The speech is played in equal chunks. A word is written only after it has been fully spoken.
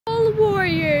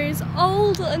guys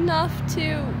old enough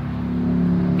to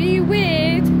be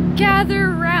with gather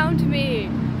around me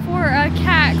for a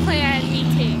cat clan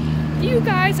meeting. You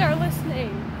guys are listening.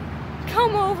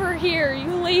 Come over here,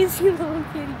 you lazy little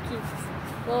kitty geeks.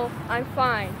 Well, I'm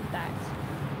fine with that.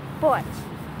 But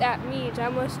that means I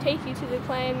must take you to the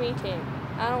clan meeting.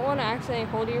 I don't want to accidentally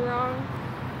hold you wrong.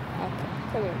 Okay,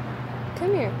 come here.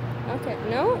 Come here. Okay,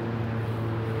 no.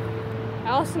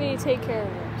 I also need to take care of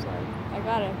her, so I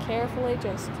gotta carefully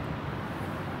just...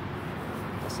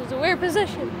 This is a weird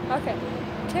position. Okay,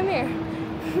 come here.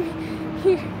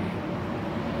 Here.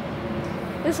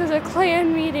 This is a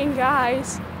clan meeting,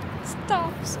 guys.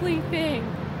 Stop sleeping.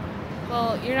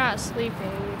 Well, you're not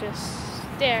sleeping, you're just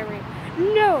staring.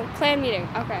 No, clan meeting.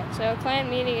 Okay, so clan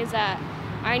meeting is that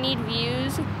I need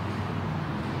views.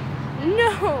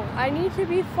 No, I need to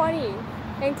be funny.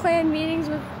 And clan meetings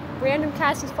with random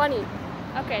cats is funny.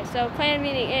 Okay, so clan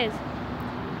meeting is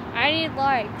I need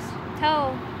likes.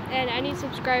 And I need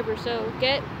subscribers. So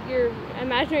get your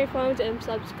imaginary phones and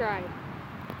subscribe.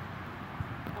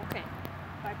 Okay,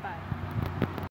 bye-bye.